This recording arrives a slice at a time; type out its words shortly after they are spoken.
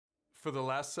For the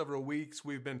last several weeks,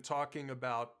 we've been talking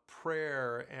about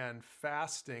prayer and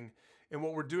fasting. And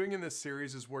what we're doing in this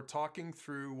series is we're talking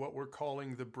through what we're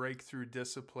calling the breakthrough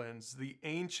disciplines, the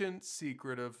ancient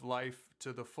secret of life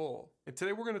to the full. And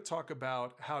today we're going to talk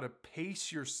about how to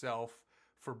pace yourself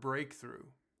for breakthrough.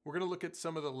 We're going to look at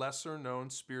some of the lesser known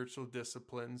spiritual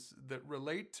disciplines that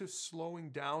relate to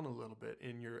slowing down a little bit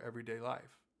in your everyday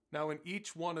life. Now, in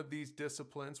each one of these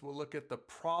disciplines, we'll look at the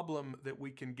problem that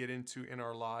we can get into in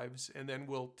our lives, and then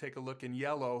we'll take a look in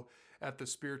yellow at the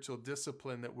spiritual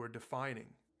discipline that we're defining.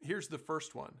 Here's the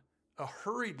first one. A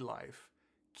hurried life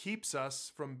keeps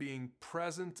us from being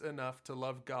present enough to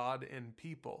love God and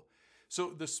people. So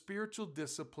the spiritual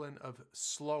discipline of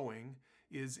slowing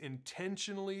is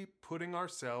intentionally putting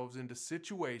ourselves into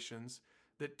situations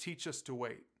that teach us to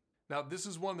wait. Now, this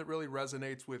is one that really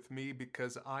resonates with me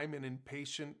because I'm an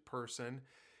impatient person,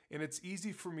 and it's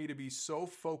easy for me to be so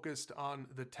focused on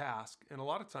the task, and a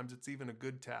lot of times it's even a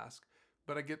good task,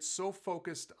 but I get so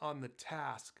focused on the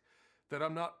task that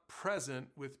I'm not present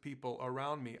with people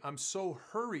around me. I'm so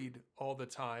hurried all the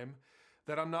time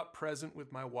that I'm not present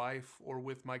with my wife or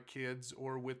with my kids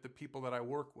or with the people that I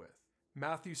work with.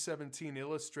 Matthew 17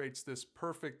 illustrates this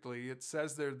perfectly. It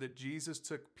says there that Jesus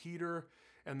took Peter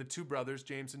and the two brothers,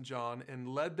 James and John,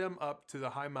 and led them up to the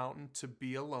high mountain to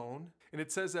be alone. And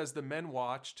it says, as the men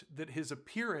watched, that his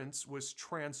appearance was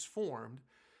transformed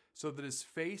so that his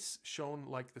face shone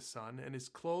like the sun and his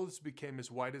clothes became as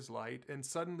white as light. And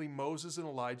suddenly Moses and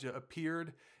Elijah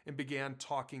appeared and began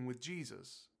talking with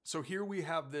Jesus. So here we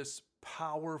have this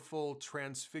powerful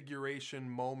transfiguration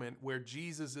moment where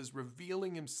Jesus is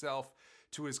revealing himself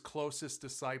to his closest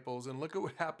disciples. And look at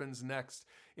what happens next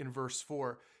in verse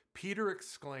 4. Peter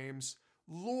exclaims,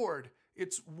 "Lord,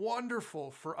 it's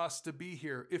wonderful for us to be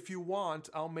here. If you want,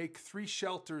 I'll make 3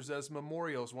 shelters as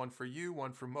memorials, one for you,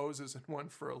 one for Moses, and one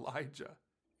for Elijah."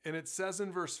 And it says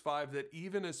in verse 5 that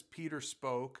even as Peter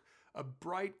spoke, a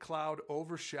bright cloud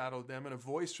overshadowed them, and a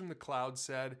voice from the cloud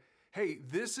said, "Hey,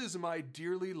 this is my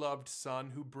dearly loved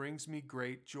son who brings me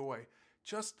great joy.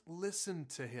 Just listen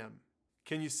to him."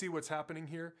 Can you see what's happening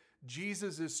here?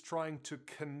 Jesus is trying to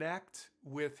connect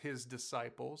with his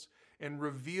disciples and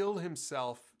reveal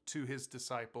himself to his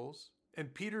disciples.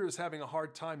 And Peter is having a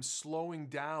hard time slowing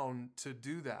down to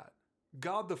do that.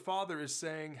 God the Father is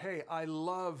saying, hey, I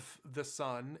love the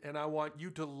Son and I want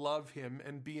you to love him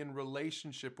and be in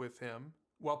relationship with him,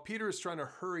 while Peter is trying to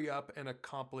hurry up and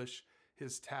accomplish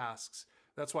his tasks.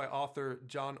 That's why author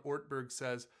John Ortberg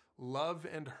says, love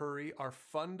and hurry are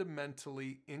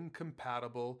fundamentally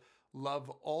incompatible. Love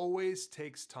always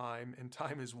takes time, and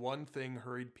time is one thing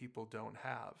hurried people don't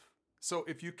have. So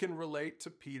if you can relate to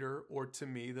Peter or to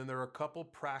me, then there are a couple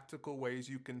practical ways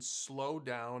you can slow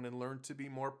down and learn to be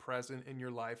more present in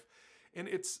your life. And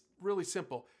it's really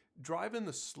simple. Drive in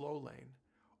the slow lane.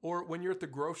 Or when you're at the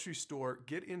grocery store,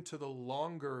 get into the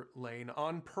longer lane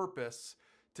on purpose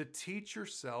to teach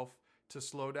yourself to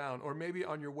slow down. Or maybe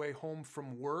on your way home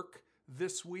from work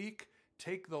this week,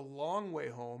 take the long way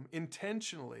home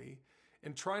intentionally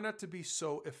and try not to be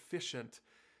so efficient.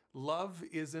 Love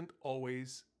isn't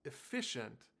always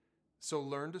efficient, so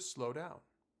learn to slow down.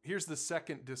 Here's the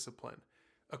second discipline.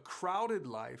 A crowded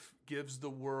life gives the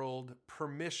world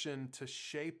permission to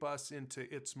shape us into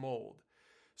its mold.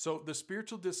 So the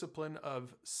spiritual discipline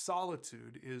of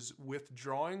solitude is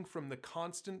withdrawing from the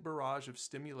constant barrage of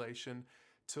stimulation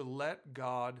to let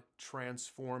God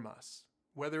transform us.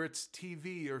 Whether it's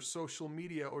TV or social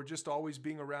media or just always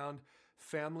being around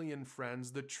family and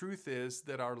friends, the truth is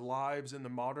that our lives in the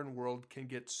modern world can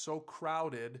get so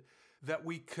crowded that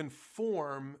we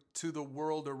conform to the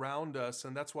world around us.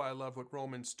 And that's why I love what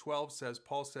Romans 12 says.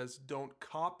 Paul says, don't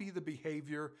copy the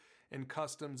behavior and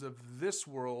customs of this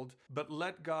world, but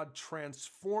let God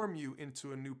transform you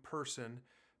into a new person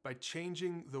by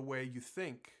changing the way you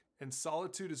think. And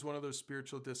solitude is one of those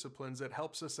spiritual disciplines that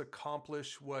helps us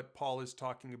accomplish what Paul is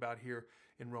talking about here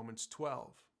in Romans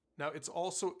 12. Now, it's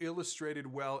also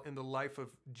illustrated well in the life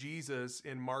of Jesus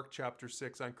in Mark chapter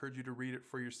 6. I encourage you to read it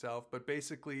for yourself. But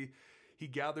basically, he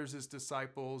gathers his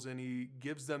disciples and he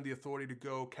gives them the authority to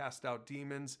go cast out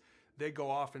demons. They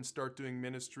go off and start doing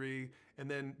ministry. And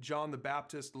then John the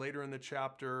Baptist, later in the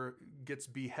chapter, gets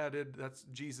beheaded. That's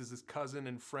Jesus' cousin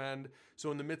and friend.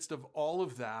 So in the midst of all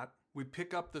of that, we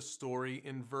pick up the story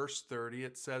in verse 30.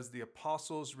 It says, the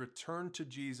apostles returned to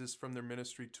Jesus from their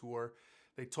ministry tour.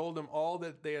 They told him all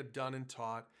that they had done and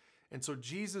taught. And so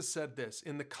Jesus said this,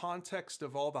 in the context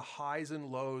of all the highs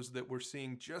and lows that we're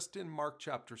seeing just in Mark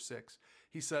chapter 6,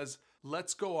 he says,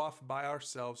 let's go off by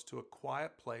ourselves to a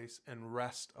quiet place and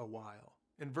rest a while.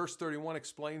 And verse 31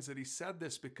 explains that he said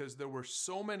this because there were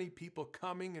so many people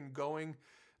coming and going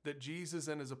that Jesus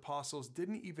and his apostles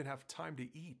didn't even have time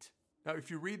to eat. Now,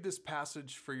 if you read this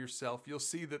passage for yourself, you'll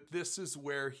see that this is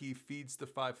where he feeds the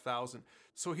 5,000.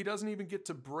 So he doesn't even get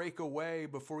to break away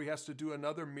before he has to do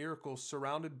another miracle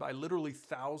surrounded by literally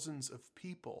thousands of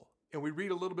people. And we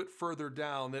read a little bit further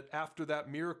down that after that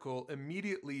miracle,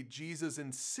 immediately Jesus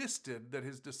insisted that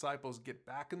his disciples get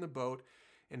back in the boat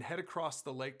and head across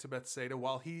the lake to Bethsaida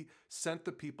while he sent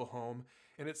the people home.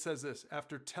 And it says this,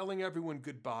 after telling everyone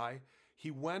goodbye,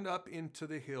 he went up into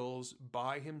the hills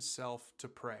by himself to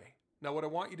pray. Now, what I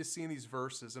want you to see in these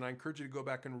verses, and I encourage you to go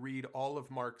back and read all of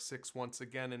Mark 6 once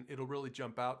again, and it'll really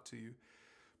jump out to you,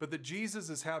 but that Jesus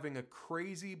is having a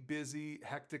crazy, busy,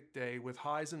 hectic day with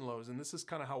highs and lows, and this is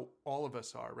kind of how all of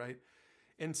us are, right?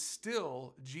 And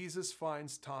still, Jesus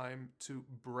finds time to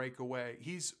break away.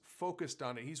 He's focused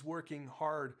on it. He's working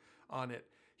hard on it.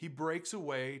 He breaks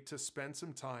away to spend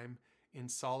some time in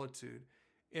solitude.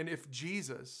 And if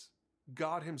Jesus,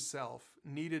 God himself,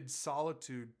 needed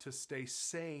solitude to stay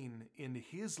sane in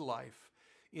his life,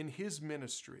 in his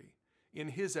ministry, in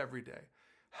his everyday,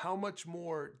 how much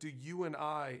more do you and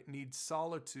I need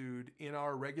solitude in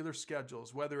our regular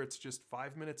schedules, whether it's just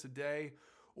 5 minutes a day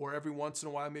or every once in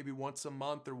a while, maybe once a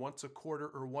month or once a quarter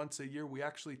or once a year, we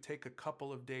actually take a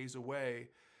couple of days away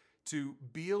to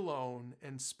be alone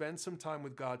and spend some time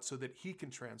with God so that he can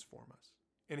transform us.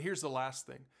 And here's the last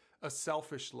thing, a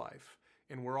selfish life.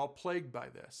 And we're all plagued by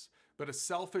this, but a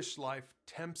selfish life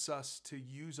tempts us to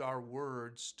use our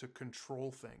words to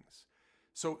control things.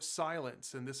 So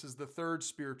silence, and this is the third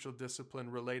spiritual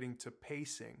discipline relating to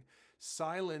pacing.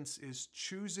 Silence is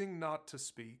choosing not to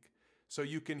speak so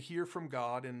you can hear from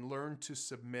God and learn to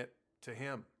submit to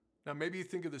him. Now, maybe you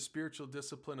think of the spiritual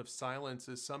discipline of silence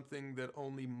as something that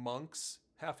only monks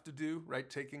have to do, right?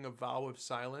 Taking a vow of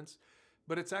silence.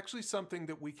 But it's actually something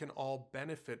that we can all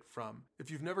benefit from.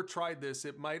 If you've never tried this,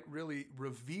 it might really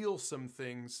reveal some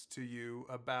things to you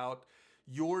about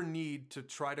your need to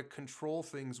try to control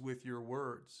things with your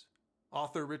words.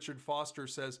 Author Richard Foster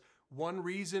says, one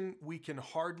reason we can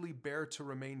hardly bear to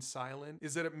remain silent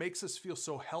is that it makes us feel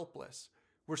so helpless.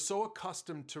 We're so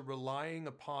accustomed to relying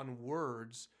upon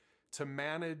words to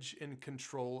manage and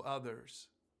control others.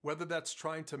 Whether that's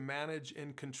trying to manage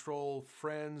and control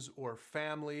friends or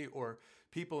family or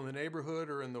people in the neighborhood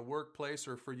or in the workplace,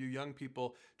 or for you young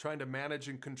people, trying to manage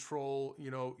and control,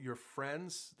 your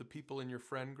friends, the people in your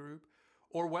friend group,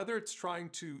 or whether it's trying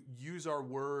to use our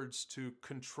words to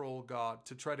control God,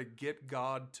 to try to get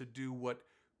God to do what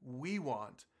we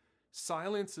want.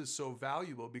 Silence is so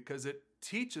valuable because it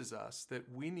teaches us that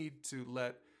we need to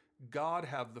let God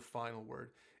have the final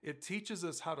word. It teaches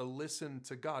us how to listen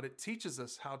to God. It teaches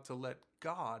us how to let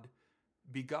God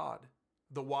be God.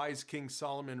 The wise King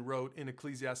Solomon wrote in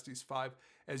Ecclesiastes 5,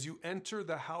 as you enter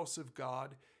the house of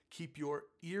God, keep your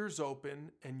ears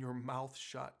open and your mouth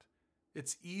shut.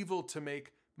 It's evil to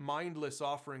make mindless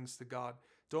offerings to God.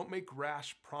 Don't make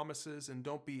rash promises and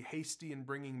don't be hasty in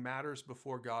bringing matters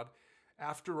before God.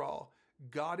 After all,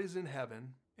 God is in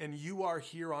heaven and you are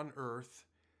here on earth,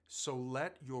 so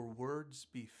let your words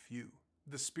be few.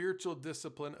 The spiritual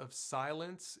discipline of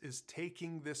silence is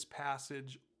taking this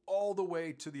passage all the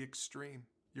way to the extreme.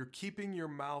 You're keeping your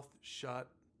mouth shut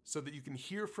so that you can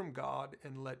hear from God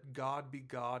and let God be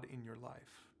God in your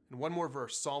life. And one more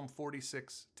verse, Psalm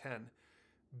 46:10.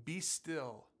 Be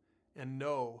still and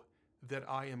know that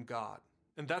I am God.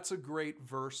 And that's a great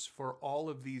verse for all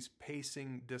of these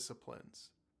pacing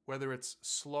disciplines, whether it's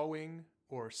slowing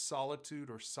or solitude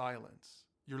or silence.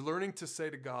 You're learning to say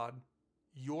to God,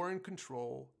 you're in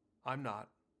control, I'm not.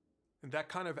 And that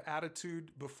kind of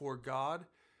attitude before God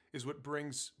is what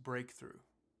brings breakthrough.